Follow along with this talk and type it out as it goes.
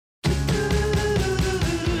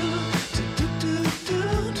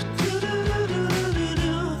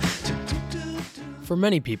For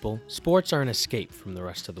many people, sports are an escape from the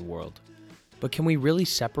rest of the world. But can we really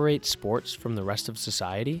separate sports from the rest of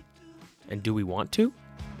society? And do we want to?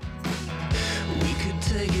 We could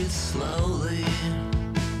take it slowly,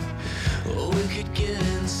 or we could get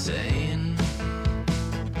insane.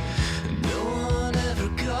 No one ever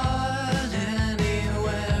got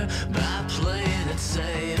anywhere by playing it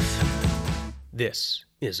safe. This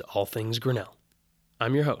is All Things Grinnell.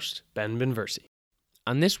 I'm your host, Ben Benversi.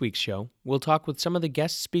 On this week's show, we'll talk with some of the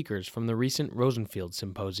guest speakers from the recent Rosenfield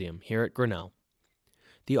Symposium here at Grinnell.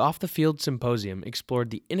 The Off the Field Symposium explored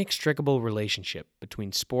the inextricable relationship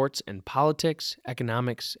between sports and politics,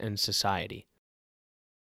 economics, and society.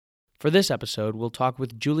 For this episode, we'll talk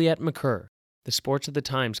with Juliette McCurr, the Sports of the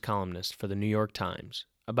Times columnist for the New York Times,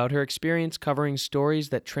 about her experience covering stories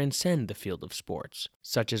that transcend the field of sports,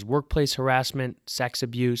 such as workplace harassment, sex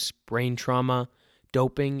abuse, brain trauma,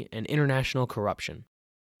 doping, and international corruption.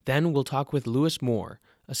 Then we'll talk with Lewis Moore,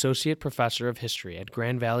 Associate Professor of History at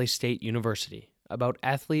Grand Valley State University, about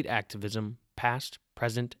athlete activism, past,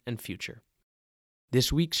 present, and future.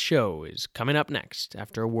 This week's show is coming up next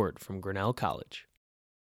after a word from Grinnell College.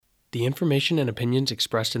 The information and opinions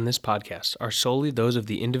expressed in this podcast are solely those of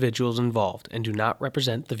the individuals involved and do not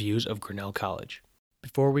represent the views of Grinnell College.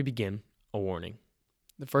 Before we begin, a warning.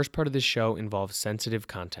 The first part of this show involves sensitive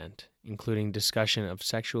content, including discussion of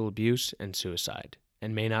sexual abuse and suicide,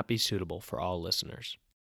 and may not be suitable for all listeners.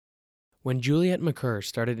 When Juliette McCurr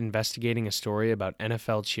started investigating a story about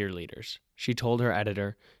NFL cheerleaders, she told her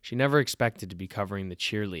editor she never expected to be covering the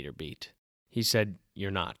cheerleader beat. He said, "You're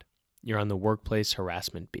not. You're on the workplace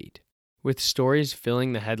harassment beat." With stories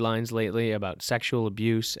filling the headlines lately about sexual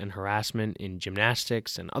abuse and harassment in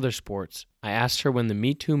gymnastics and other sports, I asked her when the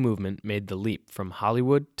Me Too movement made the leap from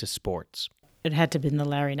Hollywood to sports. It had to have been the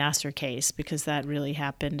Larry Nassar case because that really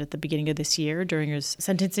happened at the beginning of this year during his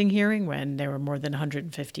sentencing hearing when there were more than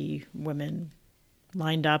 150 women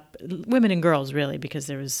lined up, women and girls really, because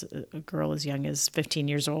there was a girl as young as 15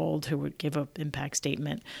 years old who would give an impact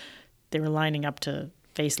statement. They were lining up to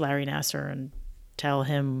face Larry Nassar and tell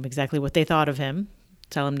him exactly what they thought of him,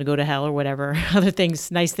 tell him to go to hell or whatever, other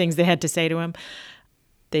things, nice things they had to say to him.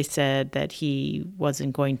 They said that he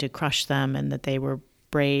wasn't going to crush them and that they were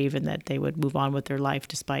brave and that they would move on with their life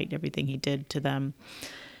despite everything he did to them.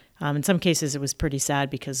 In some cases, it was pretty sad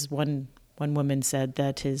because one woman said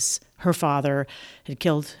that her father had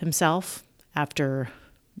killed himself after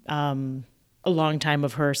a long time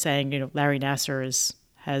of her saying, Larry Nassar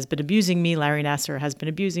has been abusing me. Larry Nassar has been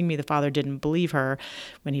abusing me. The father didn't believe her.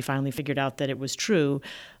 When he finally figured out that it was true,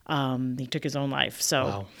 he took his own life. So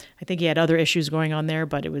wow. I think he had other issues going on there,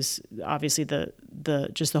 but it was obviously the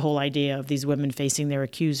whole idea of these women facing their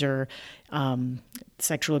accuser.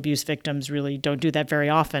 Sexual abuse victims really don't do that very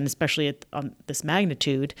often, especially on this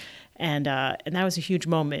magnitude. And that was a huge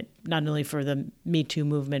moment, not only for the Me Too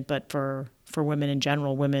movement, but for women in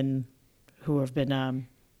general, women who have been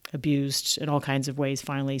abused in all kinds of ways,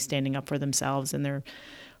 finally standing up for themselves, and they're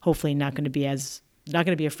hopefully not going to be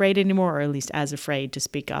afraid anymore, or at least as afraid to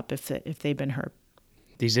speak up if they've been hurt.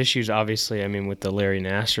 These issues, obviously, with the Larry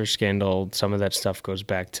Nassar scandal, some of that stuff goes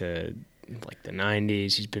back to like the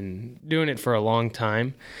 90s. He's been doing it for a long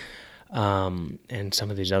time, and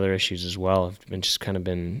some of these other issues as well have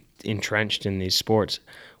been entrenched in these sports.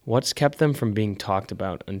 What's kept them from being talked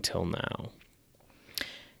about until now?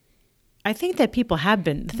 I think that people have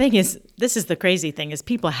been. The thing is, this is the crazy thing, is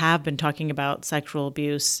people have been talking about sexual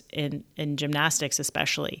abuse in gymnastics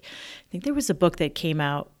especially. I think there was a book that came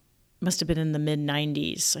out, must have been in the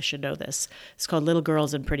mid-90s, I should know this. It's called Little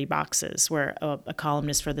Girls in Pretty Boxes, where a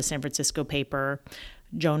columnist for the San Francisco paper,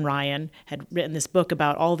 Joan Ryan, had written this book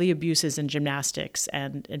about all the abuses in gymnastics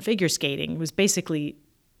and figure skating. It was basically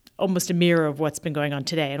almost a mirror of what's been going on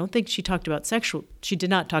today. I don't think she did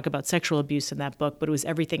not talk about sexual abuse in that book, but it was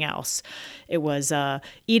everything else. It was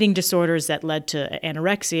eating disorders that led to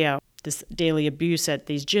anorexia, this daily abuse at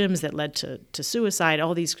these gyms that led to suicide,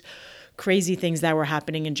 all these crazy things that were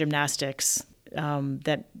happening in gymnastics.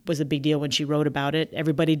 That was a big deal when she wrote about it.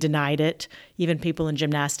 Everybody denied it. Even people in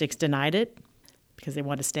gymnastics denied it because they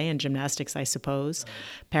want to stay in gymnastics, I suppose.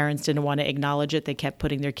 Parents didn't want to acknowledge it. They kept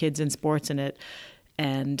putting their kids in sports in it.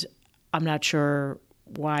 And I'm not sure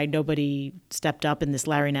why nobody stepped up in this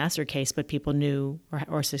Larry Nassar case, but people knew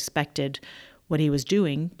or suspected what he was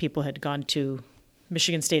doing. People had gone to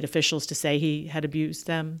Michigan State officials to say he had abused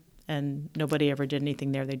them, and nobody ever did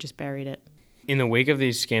anything there. They just buried it. In the wake of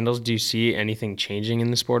these scandals, do you see anything changing in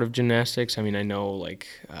the sport of gymnastics? I know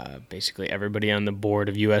basically everybody on the board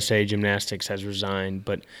of USA Gymnastics has resigned,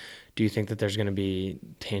 but do you think that there's going to be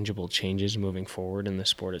tangible changes moving forward in the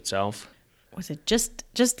sport itself? was it just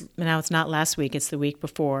now it's not last week, it's the week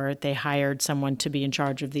before, they hired someone to be in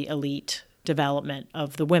charge of the elite development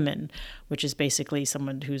of the women, which is basically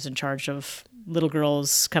someone who's in charge of little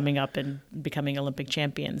girls coming up and becoming Olympic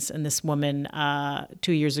champions. And this woman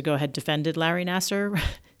 2 years ago had defended Larry Nassar,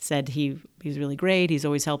 said he's really great. He's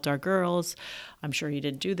always helped our girls. I'm sure he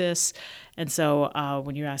didn't do this. And so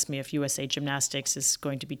when you ask me if USA Gymnastics is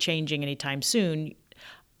going to be changing anytime soon,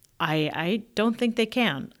 I don't think they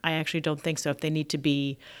can. I actually don't think so. If they need to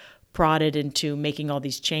be prodded into making all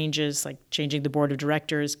these changes, like changing the board of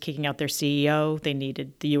directors, kicking out their CEO, they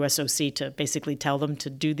needed the USOC to basically tell them to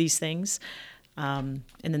do these things. And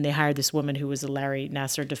then they hired this woman who was a Larry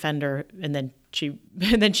Nassar defender, and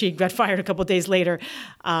then she got fired a couple of days later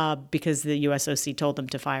because the USOC told them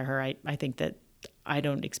to fire her. I think that I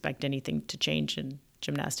don't expect anything to change in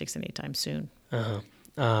gymnastics anytime soon.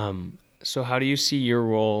 So how do you see your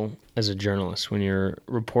role as a journalist when you're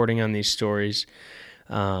reporting on these stories?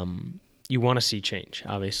 You want to see change,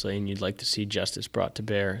 obviously, and you'd like to see justice brought to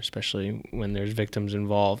bear, especially when there's victims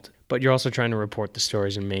involved. But you're also trying to report the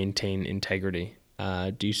stories and maintain integrity.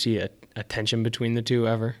 Do you see a tension between the two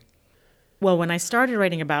ever? Well, when I started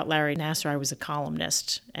writing about Larry Nassar, I was a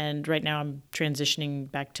columnist. And right now I'm transitioning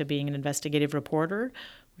back to being an investigative reporter,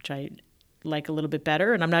 which I like a little bit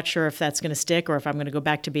better. And I'm not sure if that's going to stick or if I'm going to go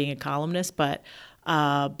back to being a columnist. But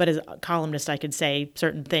as a columnist, I could say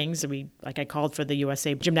certain things. I called for the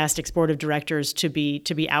USA Gymnastics Board of Directors to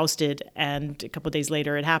be ousted, and a couple of days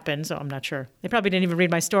later it happened. So I'm not sure. They probably didn't even read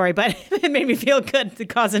my story, but it made me feel good, the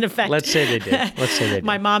cause and effect. Let's say they did.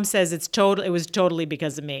 My mom says it was totally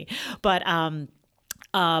because of me. But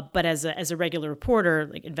as a regular reporter,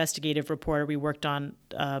 like investigative reporter, we worked on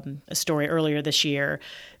a story earlier this year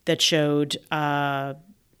that showed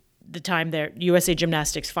the time that USA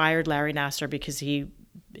Gymnastics fired Larry Nassar because he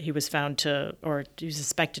was found he was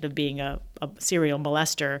suspected of being a serial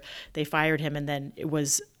molester. They fired him, and then it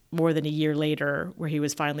was more than a year later where he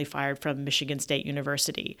was finally fired from Michigan State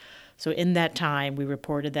University. So in that time, we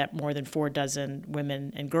reported that more than 4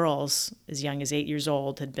 women and girls as young as 8 years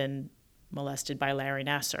old had been molested by Larry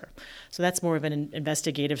Nassar. So that's more of an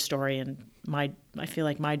investigative story, and I feel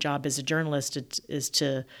like my job as a journalist is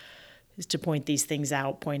to point these things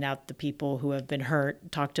out, point out the people who have been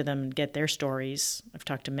hurt, talk to them and get their stories. I've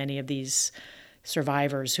talked to many of these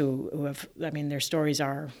survivors who have, their stories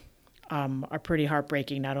are pretty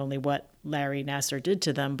heartbreaking, not only what Larry Nassar did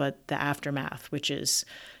to them, but the aftermath, which is,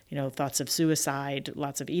 thoughts of suicide,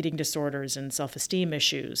 lots of eating disorders and self-esteem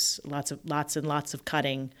issues, lots and lots of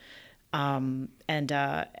cutting, and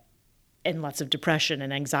lots of depression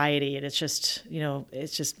and anxiety. And it's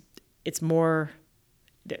more,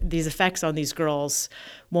 these effects on these girls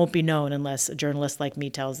won't be known unless a journalist like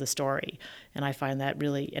me tells the story. And I find that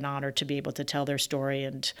really an honor to be able to tell their story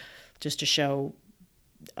and just to show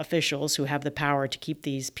officials who have the power to keep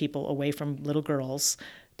these people away from little girls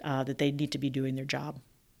that they need to be doing their job.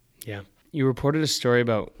 Yeah. You reported a story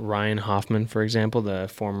about Ryan Hoffman, for example, the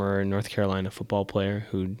former North Carolina football player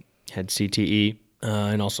who had CTE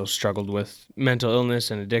and also struggled with mental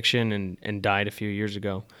illness and addiction and died a few years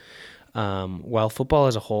ago. While football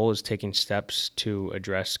as a whole is taking steps to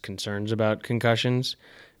address concerns about concussions,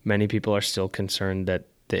 many people are still concerned that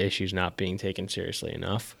the issue's not being taken seriously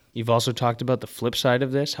enough. You've also talked about the flip side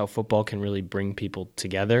of this, how football can really bring people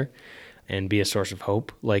together and be a source of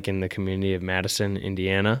hope, like in the community of Madison,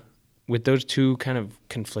 Indiana. With those two kind of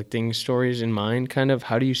conflicting stories in mind,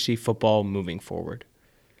 how do you see football moving forward?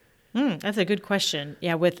 That's a good question.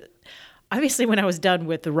 Yeah, obviously when I was done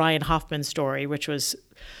with the Ryan Hoffman story, which was,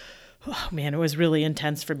 it was really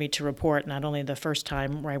intense for me to report. Not only the first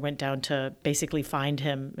time where I went down to basically find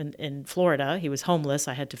him in Florida. He was homeless.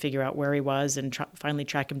 I had to figure out where he was and finally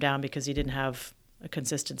track him down because he didn't have a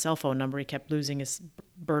consistent cell phone number. He kept losing his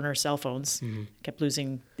burner cell phones, kept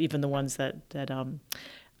losing even the ones that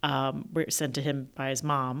were sent to him by his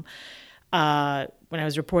mom. When I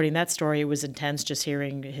was reporting that story, it was intense just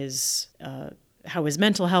hearing how his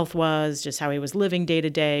mental health was, just how he was living day to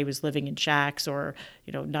day. He was living in shacks or,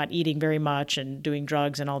 not eating very much and doing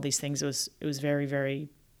drugs and all these things. It was very, very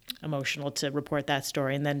emotional to report that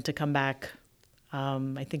story. And then to come back,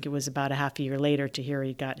 I think it was about a half a year later to hear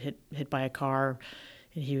he got hit by a car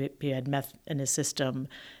and he had meth in his system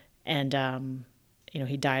and,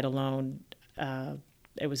 he died alone.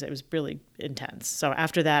 It was really intense. So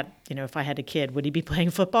after that, if I had a kid, would he be playing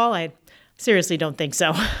football? I seriously don't think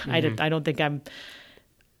so. I don't think I'm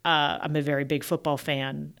a very big football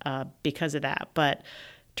fan because of that. But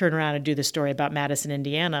turn around and do the story about Madison,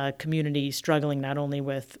 Indiana, a community struggling not only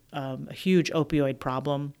with a huge opioid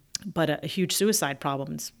problem, but a huge suicide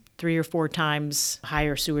problem. 3 or 4 times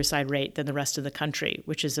higher suicide rate than the rest of the country,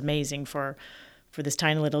 which is amazing for this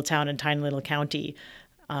tiny little town and tiny little county.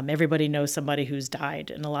 Everybody knows somebody who's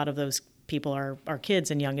died, and a lot of those people are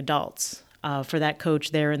kids and young adults. For that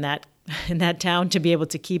coach there in that town to be able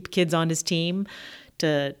to keep kids on his team,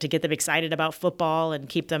 to get them excited about football and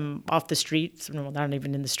keep them off the streets. Well, not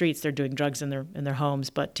even in the streets; they're doing drugs in their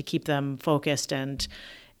homes. But to keep them focused and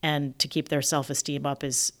to keep their self-esteem up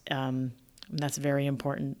is that's a very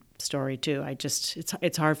important story too.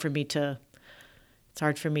 It's hard for me to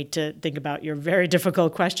think about your very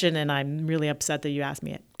difficult question, and I'm really upset that you asked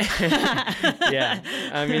me it. Yeah,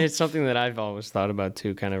 I mean, it's something that I've always thought about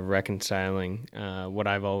too, kind of reconciling what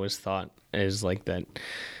I've always thought is like that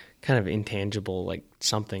kind of intangible, like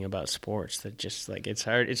something about sports that just like it's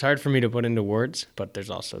hard for me to put into words. But there's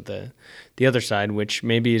also the other side, which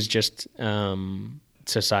maybe is just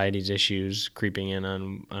society's issues creeping in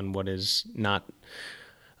on what is not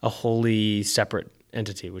a wholly separate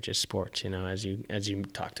entity, which is sports. As you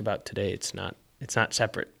talked about today, it's not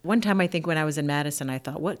separate. One time, I think when I was in Madison, I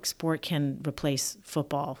thought, what sport can replace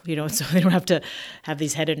football? So they don't have to have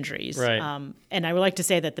these head injuries. Right. And I would like to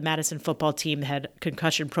say that the Madison football team had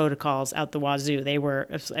concussion protocols out the wazoo. They were,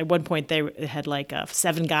 at one point, they had like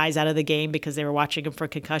 7 guys out of the game because they were watching them for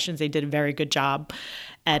concussions. They did a very good job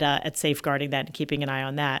at safeguarding that and keeping an eye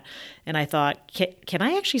on that. And I thought, can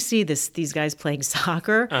I actually see these guys playing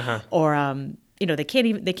soccer? Or they can't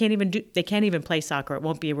even play soccer. It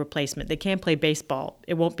won't be a replacement. They can't play baseball.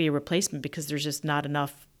 It won't be a replacement because there's just not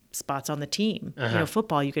enough spots on the team.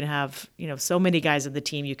 Football, you can have so many guys on the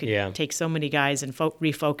team. You can take so many guys and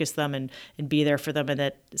refocus them and be there for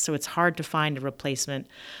them. So it's hard to find a replacement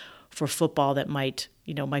for football that might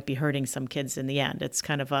be hurting some kids in the end. It's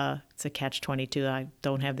kind of a catch-22 I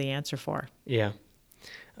don't have the answer for. Yeah.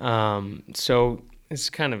 So it's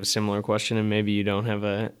kind of a similar question, and maybe you don't have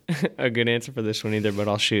a good answer for this one either, but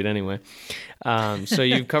I'll shoot anyway. So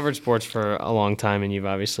you've covered sports for a long time, and you've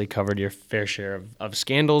obviously covered your fair share of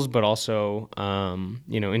scandals, but also,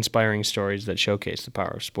 inspiring stories that showcase the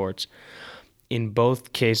power of sports. In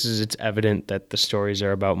both cases, it's evident that the stories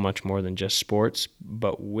are about much more than just sports,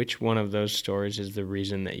 but which one of those stories is the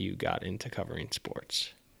reason that you got into covering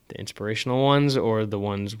sports? The inspirational ones or the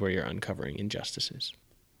ones where you're uncovering injustices?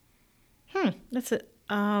 That's it.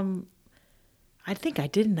 I think I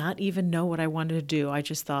did not even know what I wanted to do. I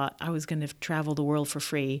just thought I was going to travel the world for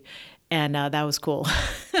free, and that was cool.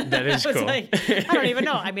 That is cool. I don't even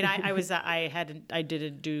know. I mean, I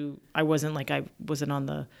wasn't on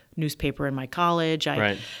the newspaper in my college.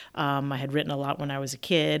 I had written a lot when I was a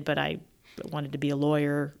kid, but I wanted to be a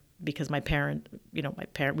lawyer because my parent,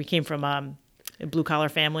 we came from a blue collar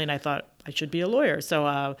family, and I thought I should be a lawyer. So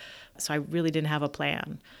I really didn't have a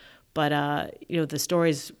plan. But, the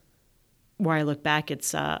stories where I look back,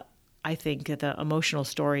 it's I think that the emotional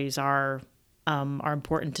stories are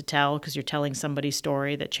important to tell because you're telling somebody's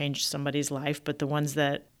story that changed somebody's life. But the ones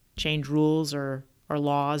that change rules or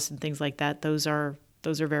laws and things like that, those are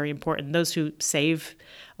very important. Those who save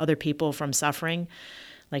other people from suffering,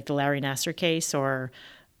 like the Larry Nassar case, or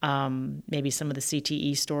maybe some of the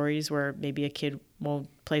CTE stories where maybe a kid won't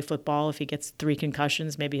play football if he gets 3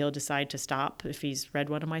 concussions. Maybe he'll decide to stop if he's read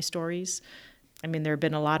one of my stories. I mean, there have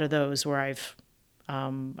been a lot of those where I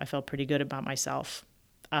felt pretty good about myself.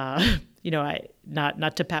 I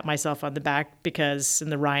not to pat myself on the back, because in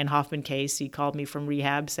the Ryan Hoffman case, he called me from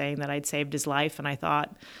rehab saying that I'd saved his life, and I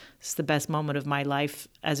thought this is the best moment of my life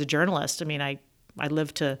as a journalist. I mean, I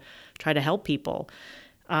live to try to help people.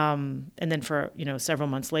 And then for, several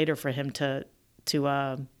months later for him to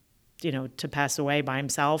pass away by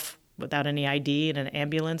himself without any ID in an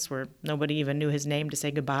ambulance where nobody even knew his name to say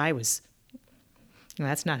goodbye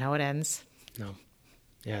that's not how it ends. No.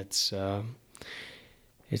 Yeah, it's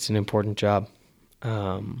an important job.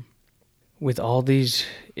 With all these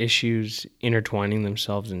issues intertwining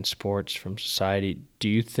themselves in sports from society, do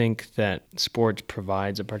you think that sports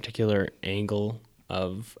provides a particular angle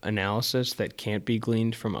of analysis that can't be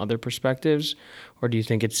gleaned from other perspectives? Or do you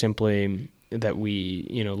think it's simply that we,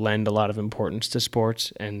 lend a lot of importance to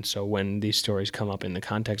sports, and so when these stories come up in the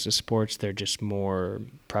context of sports, they're just more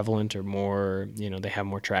prevalent or more, they have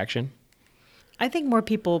more traction? I think more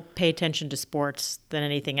people pay attention to sports than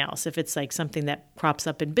anything else. If it's like something that crops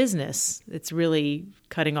up in business, it's really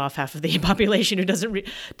cutting off half of the population who doesn't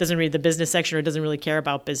read the business section or doesn't really care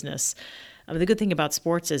about business. The good thing about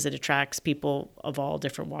sports is it attracts people of all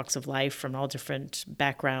different walks of life from all different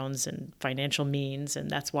backgrounds and financial means, and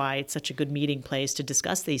that's why it's such a good meeting place to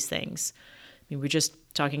discuss these things. I mean, we were just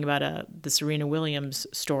talking about the Serena Williams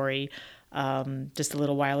story just a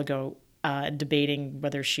little while ago, debating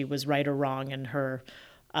whether she was right or wrong in her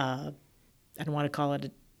I don't want to call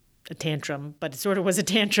it a tantrum, but it sort of was a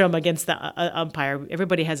tantrum against the umpire.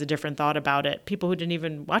 Everybody has a different thought about it. People who didn't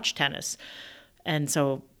even watch tennis. And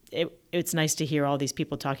so it's nice to hear all these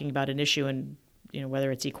people talking about an issue, and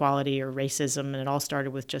whether it's equality or racism, and it all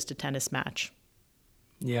started with just a tennis match.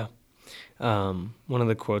 Yeah. One of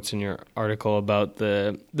the quotes in your article about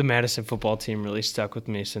the Madison football team really stuck with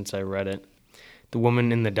me since I read it. The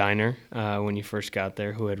woman in the diner, when you first got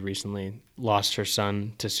there, who had recently lost her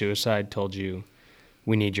son to suicide, told you,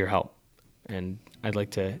 "We need your help." And I'd like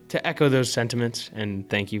to echo those sentiments, and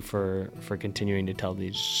thank you for continuing to tell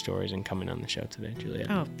these stories and coming on the show today,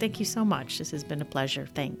 Juliet. Oh, thank you so much. This has been a pleasure.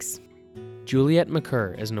 Thanks. Juliet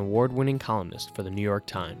Macur is an award-winning columnist for the New York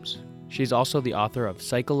Times. She's also the author of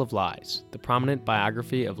Cycle of Lies, the prominent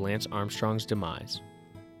biography of Lance Armstrong's demise.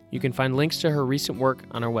 You can find links to her recent work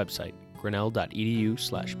on our website,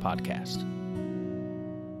 grinnell.edu/podcast.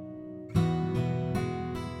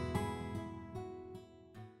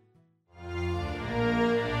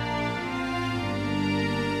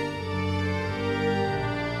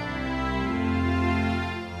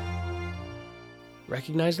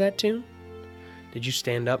 Recognize that tune? Did you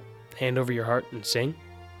stand up, hand over your heart, and sing?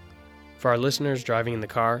 For our listeners driving in the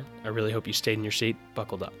car, I really hope you stayed in your seat,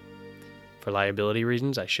 buckled up. For liability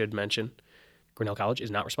reasons, I should mention, Grinnell College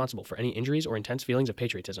is not responsible for any injuries or intense feelings of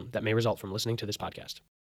patriotism that may result from listening to this podcast.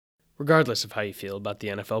 Regardless of how you feel about the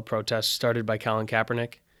NFL protests started by Colin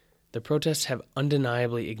Kaepernick, the protests have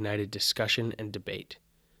undeniably ignited discussion and debate.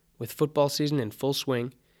 With football season in full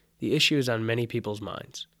swing, the issue is on many people's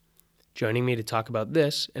minds. Joining me to talk about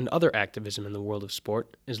this and other activism in the world of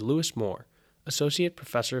sport is Lewis Moore, Associate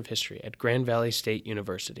Professor of History at Grand Valley State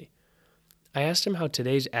University. I asked him how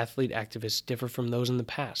today's athlete activists differ from those in the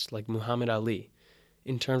past, like Muhammad Ali,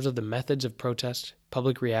 in terms of the methods of protest,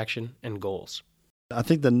 public reaction, and goals. I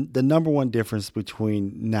think the number one difference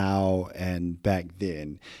between now and back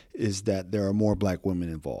then is that there are more black women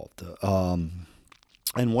involved.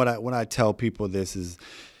 And when I tell people this is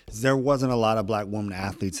there wasn't a lot of black women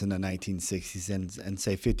athletes in the 1960s and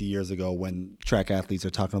say 50 years ago when track athletes are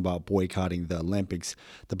talking about boycotting the Olympics,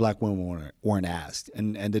 the black women weren't asked.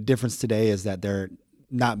 And the difference today is that they're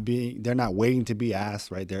not waiting to be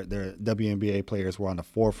asked, right? Their WNBA players were on the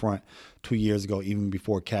forefront 2 years ago, even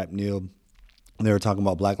before Cap kneeled. They were talking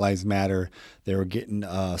about Black Lives Matter. They were getting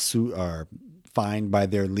sued or fined by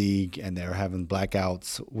their league, and they were having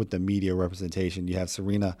blackouts with the media representation. You have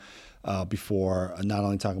Serena before not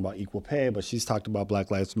only talking about equal pay, but she's talked about Black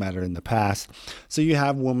Lives Matter in the past. So you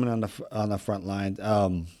have women on the front line.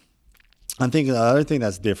 I think the other thing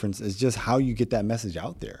that's different is just how you get that message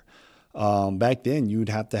out there. Back then, you'd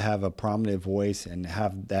have to have a prominent voice and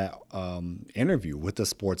have that interview with the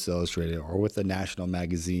Sports Illustrated or with the national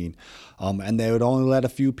magazine, and they would only let a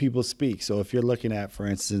few people speak. So if you're looking at, for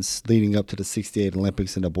instance, leading up to the 68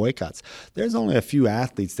 Olympics and the boycotts, there's only a few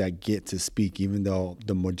athletes that get to speak, even though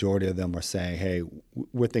the majority of them are saying, hey,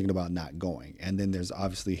 we're thinking about not going. And then there's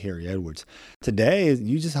obviously Harry Edwards. Today,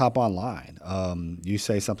 you just hop online. You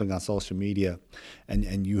say something on social media,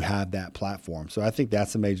 and you have that platform. So I think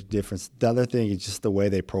that's a major difference. The other thing is just the way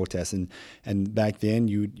they protest. And back then,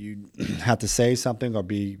 you have to say something or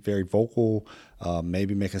be very vocal,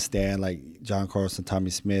 maybe make a stand like John Carlson, Tommy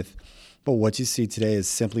Smith. But what you see today is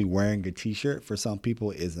simply wearing a T-shirt for some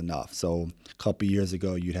people is enough. So a couple of years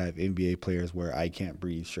ago, you'd have NBA players wear I Can't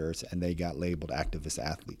Breathe shirts, and they got labeled activist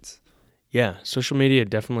athletes. Yeah, social media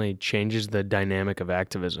definitely changes the dynamic of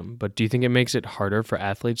activism. But do you think it makes it harder for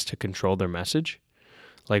athletes to control their message?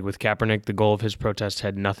 Like with Kaepernick, the goal of his protest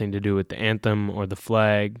had nothing to do with the anthem or the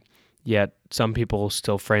flag, yet some people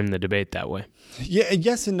still frame the debate that way. Yeah,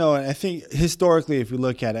 yes and no. And I think historically, if you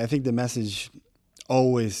look at it, I think the message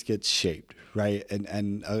always gets shaped, right?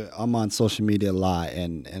 And I'm on social media a lot,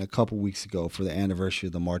 and a couple weeks ago for the anniversary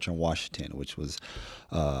of the March on Washington, which was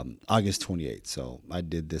August 28th. So I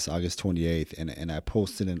did this August 28th, and I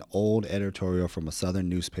posted an old editorial from a Southern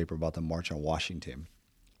newspaper about the March on Washington.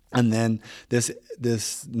 And then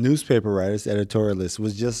this newspaper writer, this editorialist,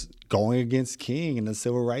 was just going against King and the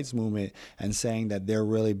civil rights movement and saying that they're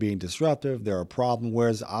really being disruptive, they're a problem,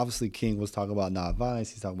 whereas obviously King was talking about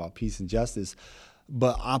nonviolence, he's talking about peace and justice.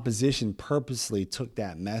 But opposition purposely took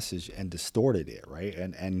that message and distorted it, right?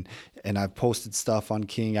 And I've posted stuff on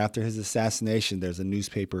King after his assassination. There's a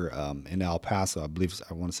newspaper in El Paso,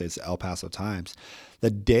 I want to say it's the El Paso Times, The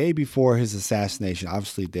day before his assassination,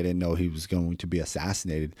 obviously they didn't know he was going to be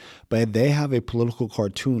assassinated, but they have a political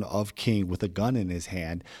cartoon of King with a gun in his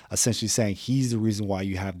hand, essentially saying he's the reason why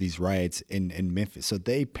you have these riots in Memphis. So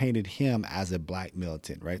they painted him as a black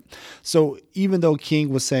militant, right? So even though King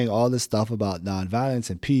was saying all this stuff about nonviolence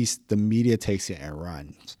and peace, the media takes it and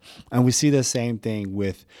runs. And we see the same thing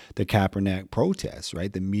with the Kaepernick protests,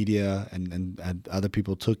 right? The media and other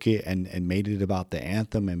people took it and made it about the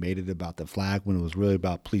anthem and made it about the flag when it was really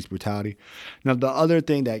about police brutality. Now, the other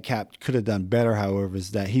thing that Cap could have done better, however,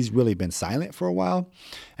 is that he's really been silent for a while.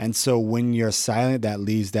 And so when you're silent, that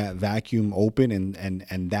leaves that vacuum open,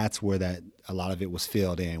 and that's where that a lot of it was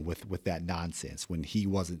filled in with that nonsense when he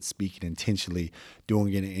wasn't speaking intentionally,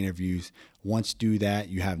 doing it in interviews. Once you do that,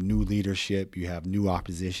 you have new leadership, you have new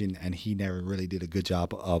opposition, and he never really did a good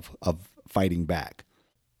job of fighting back.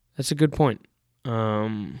 That's a good point.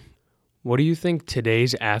 What do you think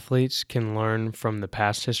today's athletes can learn from the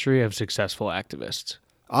past history of successful activists?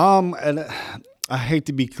 And I hate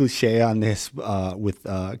to be cliche on this with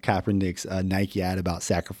Kaepernick's Nike ad about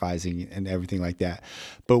sacrificing and everything like that.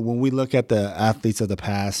 But when we look at the athletes of the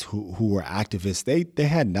past who were activists, they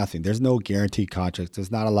had nothing. There's no guaranteed contracts.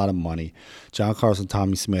 There's not a lot of money. John Carson,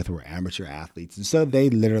 Tommy Smith were amateur athletes. And so they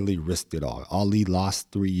literally risked it all. Ali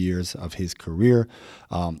lost 3 years of his career.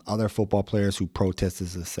 Other football players who protested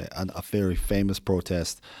a very famous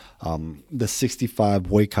protest, the 65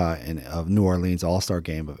 boycott of New Orleans All-Star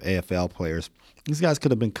game of AFL players. These guys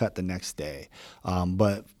could have been cut the next day.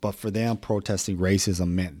 But for them, protesting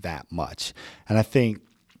racism meant that much. And I think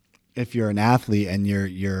if you're an athlete and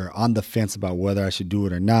you're on the fence about whether I should do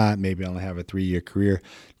it or not, maybe I only have a 3-year career,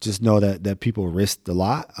 just know that people risked a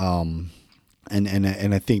lot. And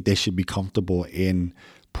I think they should be comfortable in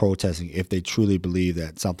protesting if they truly believe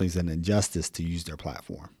that something's an injustice to use their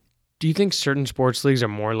platform. Do you think certain sports leagues are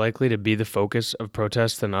more likely to be the focus of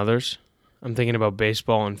protests than others? I'm thinking about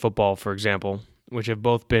baseball and football, for example, which have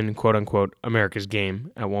both been, quote-unquote, America's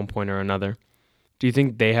game at one point or another. Do you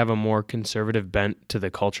think they have a more conservative bent to the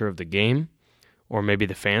culture of the game, or maybe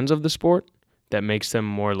the fans of the sport, that makes them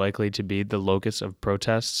more likely to be the locus of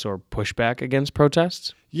protests or pushback against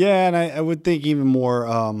protests? Yeah, and I would think even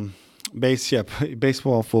more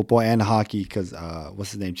baseball, football, and hockey, because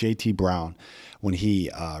what's his name, J.T. Brown, when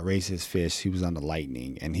he raised his fist, he was on the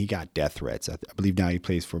Lightning, and he got death threats. I believe now he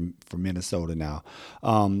plays for Minnesota now.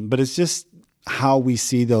 But it's just how we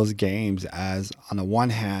see those games as, on the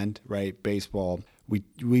one hand, right, baseball, we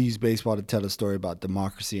use baseball to tell a story about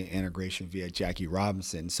democracy and integration via Jackie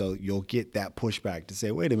Robinson. So you'll get that pushback to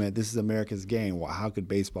say, wait a minute, this is America's game. Well, how could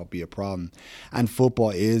baseball be a problem? And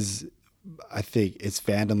football is, I think its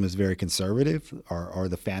fandom is very conservative, or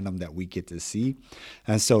the fandom that we get to see.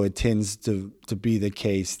 And so it tends to be the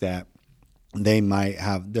case that there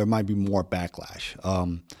might be more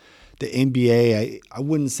backlash. The NBA, I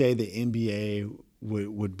wouldn't say the NBA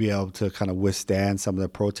would be able to kind of withstand some of the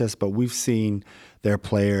protests, but we've seen their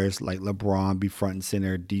players like LeBron be front and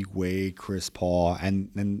center, D Wade, Chris Paul,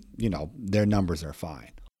 and their numbers are fine.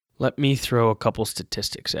 Let me throw a couple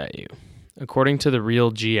statistics at you. According to the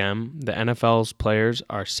Real GM, the NFL's players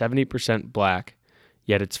are 70% black,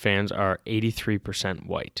 yet its fans are 83%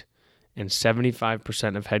 white, and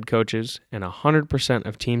 75% of head coaches and 100%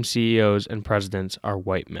 of team CEOs and presidents are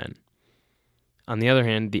white men. On the other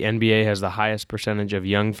hand, the NBA has the highest percentage of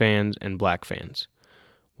young fans and black fans.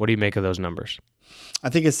 What do you make of those numbers? I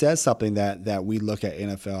think it says something that we look at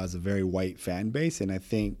NFL as a very white fan base, and I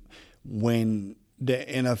think when the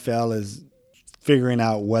NFL is figuring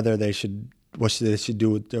out what they should do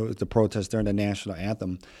with the protest during the national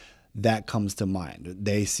anthem, that comes to mind.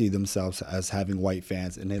 They see themselves as having white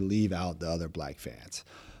fans, and they leave out the other black fans.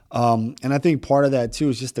 And I think part of that too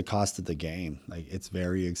is just the cost of the game. Like, it's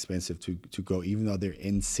very expensive to go, even though they're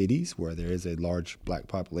in cities where there is a large black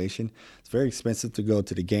population. It's very expensive to go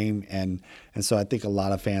to the game, and so I think a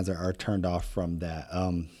lot of fans are turned off from that.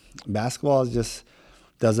 Basketball just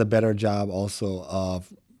does a better job also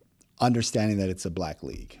of understanding that it's a black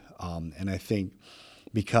league, and I think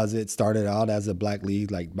because it started out as a black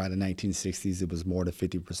league, like by the 1960s, it was more than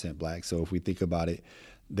 50% black. So if we think about it,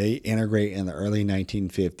 they integrate in the early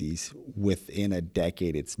 1950s. Within a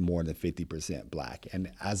decade, it's more than 50% black.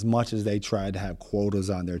 And as much as they tried to have quotas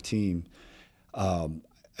on their team, I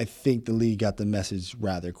think the league got the message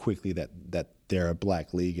rather quickly that they're a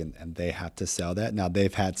black league and they have to sell that. Now,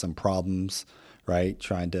 they've had some problems, right,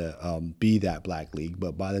 trying to be that black league.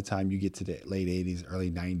 But by the time you get to the late 80s,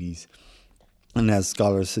 early 90s, and as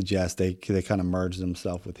scholars suggest, they kind of merge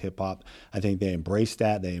themselves with hip-hop. I think they embrace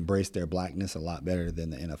that. They embrace their blackness a lot better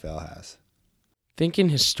than the NFL has. Thinking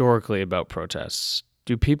historically about protests, do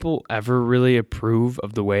Do people ever really approve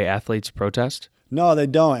of the way athletes protest? No, they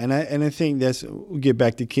don't, and I think we get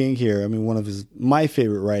back to King here. I mean, one of my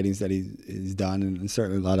favorite writings that he's done, and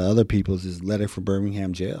certainly a lot of other people's, is Letter from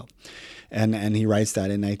Birmingham Jail, and he writes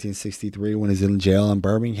that in 1963 when he's in jail in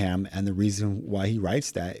Birmingham, and the reason why he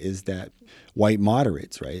writes that is that white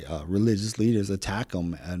moderates, right, religious leaders attack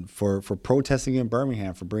him and for protesting in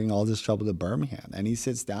Birmingham, for bringing all this trouble to Birmingham, and he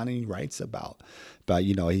sits down and he writes about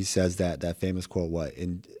he says that famous quote,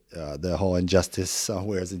 the whole injustice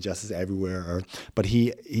somewhere is injustice everywhere. But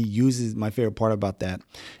he uses, my favorite part about that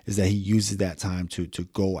is that he uses that time to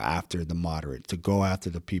go after the moderate, to go after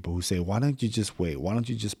the people who say, why don't you just wait? Why don't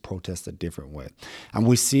you just protest a different way? And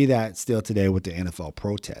we see that still today with the NFL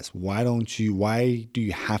protests. Why do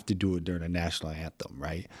you have to do it during the national anthem,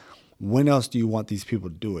 right? When else do you want these people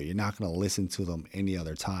to do it? You're not going to listen to them any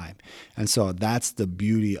other time. And so that's the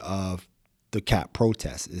beauty of the CAP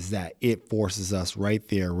protest, is that it forces us right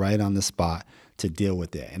there, right on the spot, to deal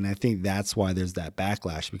with it. And I think that's why there's that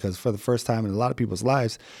backlash, because for the first time in a lot of people's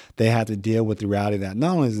lives, they have to deal with the reality that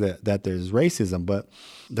not only is that there's racism, but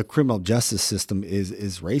the criminal justice system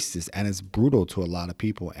is racist and it's brutal to a lot of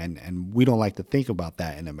people. And we don't like to think about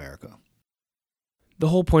that in America. The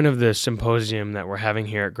whole point of the symposium that we're having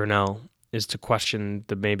here at Grinnell is to question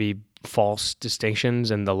the maybe false distinctions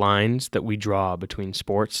and the lines that we draw between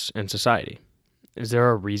sports and society. Is there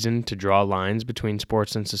a reason to draw lines between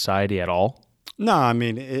sports and society at all? No, I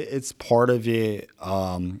mean, it's part of it.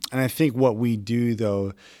 And I think what we do,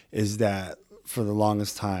 though, is that for the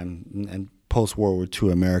longest time, and post-World War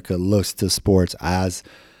II America looks to sports as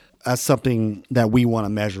something that we want to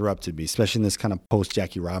measure up to be, especially in this kind of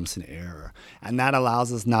post-Jackie Robinson era. And that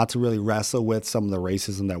allows us not to really wrestle with some of the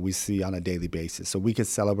racism that we see on a daily basis. So we could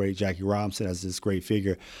celebrate Jackie Robinson as this great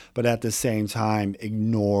figure, but at the same time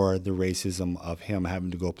ignore the racism of him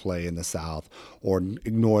having to go play in the South, or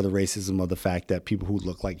ignore the racism of the fact that people who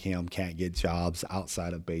look like him can't get jobs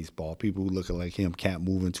outside of baseball. People who look like him can't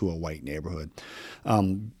move into a white neighborhood.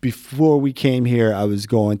 Before we came here, I was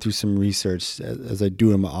going through some research, as I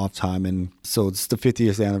do in my off time, and so it's the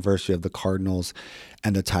 50th anniversary of the Cardinals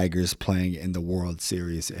and the Tigers playing in the World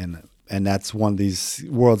Series, and that's one of these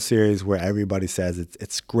World Series where everybody says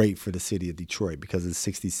it's great for the city of Detroit, because in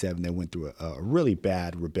 '67 they went through a really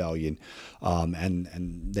bad rebellion,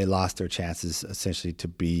 and they lost their chances essentially to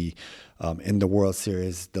be in the World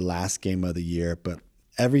Series, the last game of the year. But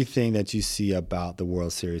everything that you see about the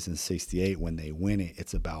World Series in '68 when they win it,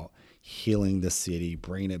 it's about healing the city,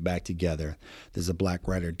 bringing it back together. There's a black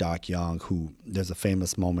writer, Doc Young, who there's a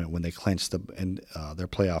famous moment when they clinched their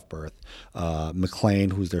playoff berth.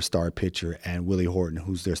 McClain, who's their star pitcher, and Willie Horton,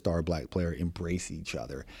 who's their star black player, embrace each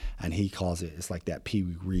other. And he calls it's like that Pee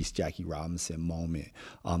Wee Reese, Jackie Robinson moment.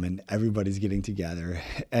 And everybody's getting together.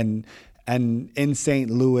 And in St.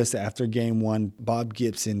 Louis, after Game 1, Bob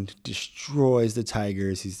Gibson destroys the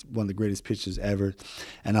Tigers. He's one of the greatest pitchers ever.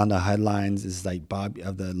 And on the headlines is like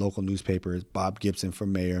of the local newspapers, Bob Gibson for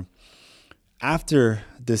mayor. After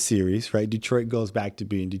the series, right, Detroit goes back to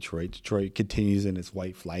being Detroit. Detroit continues in its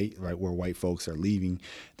white flight, right, where white folks are leaving.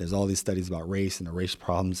 There's all these studies about race and the race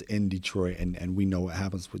problems in Detroit, and we know what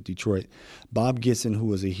happens with Detroit. Bob Gibson, who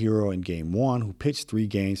was a hero in Game 1, who pitched 3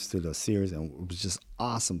 games through the series and was just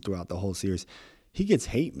awesome throughout the whole series, he gets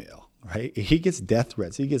hate mail, right? He gets death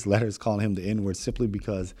threats. He gets letters calling him the N-word simply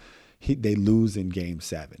because they lose in Game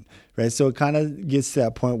 7, right? So it kind of gets to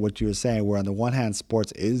that point, what you were saying, where on the one hand,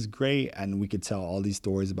 sports is great, and we could tell all these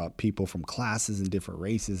stories about people from classes and different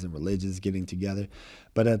races and religions getting together.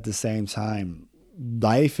 But at the same time,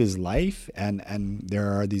 life is life, and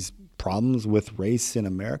there are these problems with race in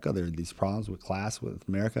America. There are these problems with class with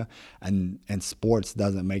America, and sports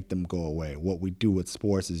doesn't make them go away. What we do with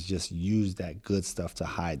sports is just use that good stuff to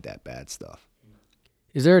hide that bad stuff.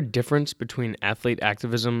 Is there a difference between athlete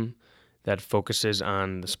activism that focuses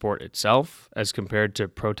on the sport itself as compared to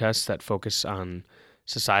protests that focus on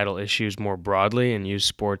societal issues more broadly and use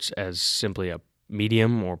sports as simply a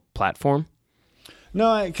medium or platform?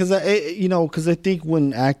 No, because I think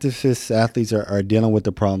when athletes are dealing with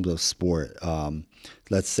the problems of sport,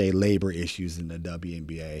 let's say labor issues in the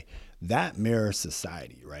WNBA, that mirrors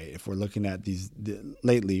society, right? If we're looking at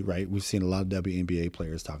lately, right, we've seen a lot of WNBA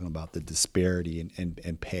players talking about the disparity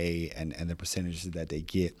in pay and the percentages that they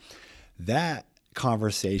get. That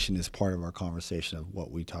conversation is part of our conversation of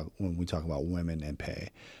what we talk when we talk about women and pay.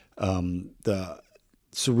 The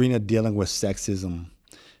Serena dealing with sexism,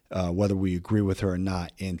 whether we agree with her or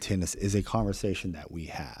not, in tennis is a conversation that we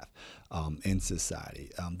have in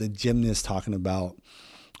society. The gymnast talking about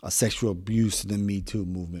sexual abuse in the Me Too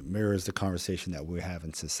movement mirrors the conversation that we have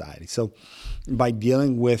in society. So by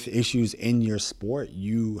dealing with issues in your sport,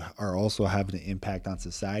 you are also having an impact on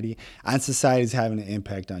society, and society is having an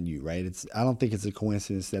impact on you, right? I don't think it's a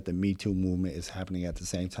coincidence that the Me Too movement is happening at the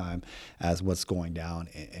same time as what's going down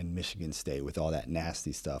in Michigan State with all that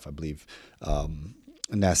nasty stuff. I believe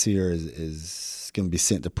Nassir is going to be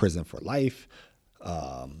sent to prison for life.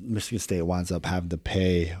 Michigan State winds up having to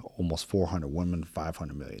pay almost 400 women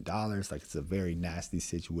 $500 million. Like, it's a very nasty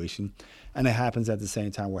situation. And it happens at the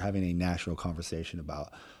same time we're having a national conversation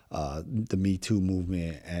about the Me Too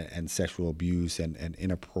movement and sexual abuse and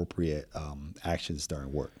inappropriate actions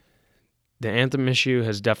during work. The anthem issue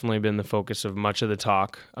has definitely been the focus of much of the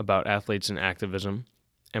talk about athletes and activism.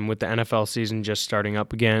 And with the NFL season just starting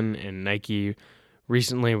up again and Nike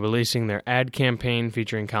recently releasing their ad campaign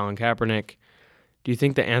featuring Colin Kaepernick, do you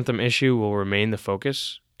think the anthem issue will remain the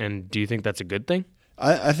focus, and do you think that's a good thing?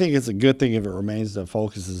 I think it's a good thing if it remains the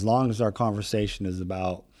focus, as long as our conversation is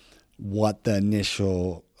about what the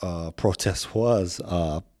initial protest was,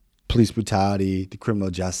 police brutality, the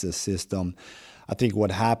criminal justice system. I think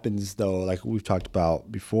what happens, though, like we've talked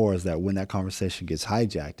about before, is that when that conversation gets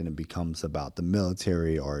hijacked and it becomes about the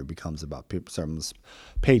military or it becomes about someone's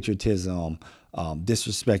patriotism,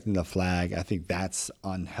 disrespecting the flag, I think that's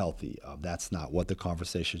unhealthy. That's not what the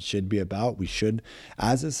conversation should be about. We should,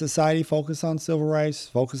 as a society, focus on civil rights,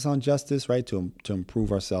 focus on justice, right, to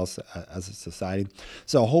improve ourselves as a society.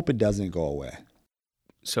 So I hope it doesn't go away.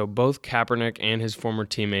 So both Kaepernick and his former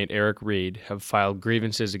teammate Eric Reid have filed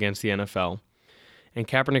grievances against the NFL. And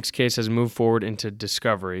Kaepernick's case has moved forward into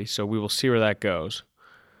discovery, so we will see where that goes.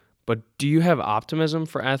 But do you have optimism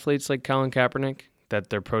for athletes like Colin Kaepernick that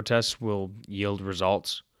their protests will yield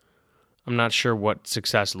results? I'm not sure what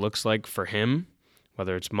success looks like for him,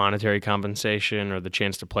 whether it's monetary compensation or the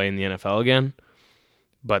chance to play in the NFL again.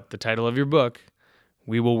 But the title of your book,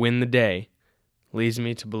 We Will Win the Day, leads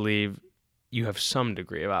me to believe you have some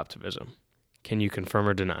degree of optimism. Can you confirm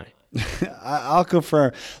or deny? I'll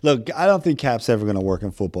confirm. Look, I don't think Cap's ever going to work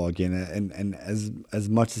in football again, and as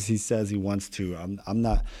much as he says he wants to, I'm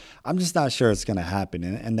just not sure it's going to happen,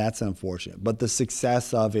 and that's unfortunate. But the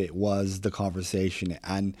success of it was the conversation,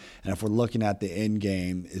 and if we're looking at the end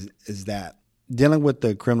game, is that dealing with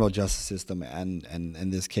the criminal justice system and in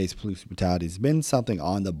this case police brutality has been something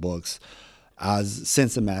on the books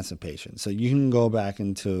since emancipation. So you can go back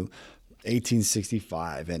into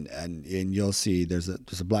 1865, and you'll see there's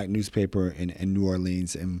a black newspaper in New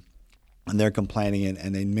Orleans, and they're complaining,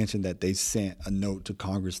 and they mentioned that they sent a note to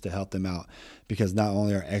Congress to help them out because not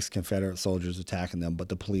only are ex-Confederate soldiers attacking them, but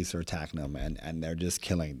the police are attacking them, and they're just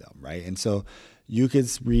killing them, right? And so you could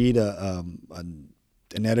read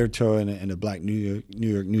an editor in a black New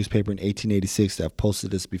York newspaper in 1886 that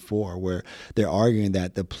posted this before, where they're arguing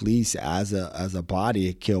that the police as a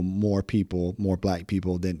body kill more people, more black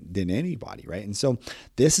people than anybody, right? And so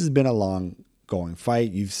this has been a long-going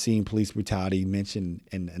fight. You've seen police brutality mentioned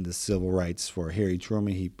in the civil rights for Harry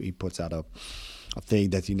Truman. He puts out a thing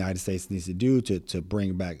that the United States needs to do to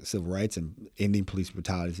bring back civil rights, and ending police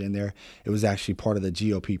brutality is in there. It was actually part of the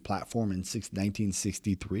GOP platform in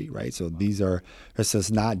 1963, right? So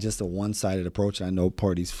it's not just a one-sided approach. I know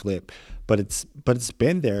parties flip, but it's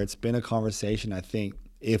been there. It's been a conversation. I think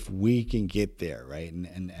if we can get there, right,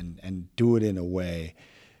 and do it in a way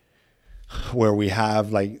where we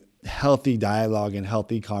have like healthy dialogue and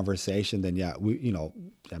healthy conversation, then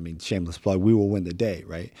shameless plug, we will win the day,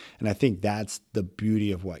 right? And I think that's the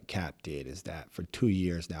beauty of what Cap did, is that for 2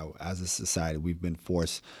 years now, as a society, we've been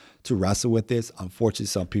forced to wrestle with this. Unfortunately,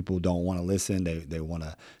 some people don't want to listen. They want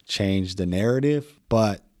to change the narrative,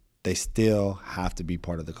 but they still have to be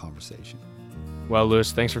part of the conversation. Well,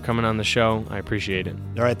 Lewis, thanks for coming on the show. I appreciate it.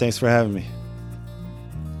 All right, thanks for having me.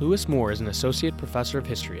 Lewis Moore is an associate professor of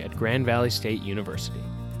history at Grand Valley State University,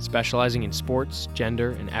 specializing in sports,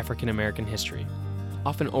 gender, and African American history,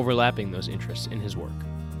 often overlapping those interests in his work.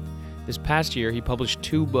 This past year, he published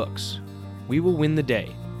 2 books, We Will Win the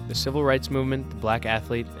Day, The Civil Rights Movement, The Black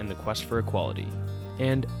Athlete, and the Quest for Equality,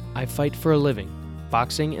 and I Fight for a Living,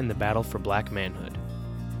 Boxing and the Battle for Black Manhood.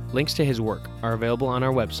 Links to his work are available on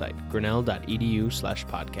our website,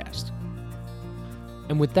 grinnell.edu/podcast.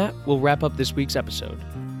 And with that, we'll wrap up this week's episode.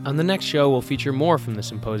 On the next show, we'll feature more from the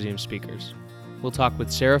symposium speakers. We'll talk with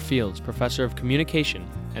Sarah Fields, professor of communication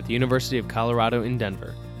at the University of Colorado in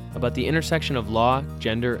Denver, about the intersection of law,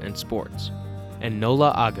 gender, and sports, and Nola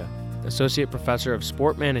Aga, associate professor of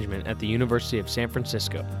sport management at the University of San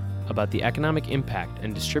Francisco, about the economic impact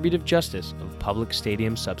and distributive justice of public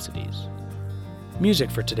stadium subsidies. Music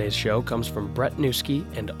for today's show comes from Brett Newski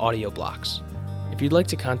and Audio Blocks. If you'd like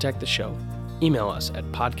to contact the show, Email us at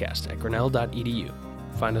podcast@grinnell.edu.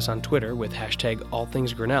 Find us on Twitter with hashtag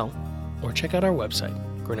allthingsgrinnell, or check out our website,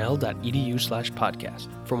 grinnell.edu/podcast,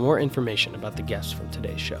 for more information about the guests from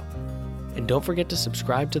today's show. And don't forget to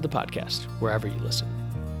subscribe to the podcast wherever you listen.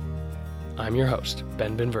 I'm your host,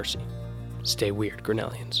 Ben Benversi. Stay weird,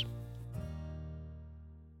 Grinnellians.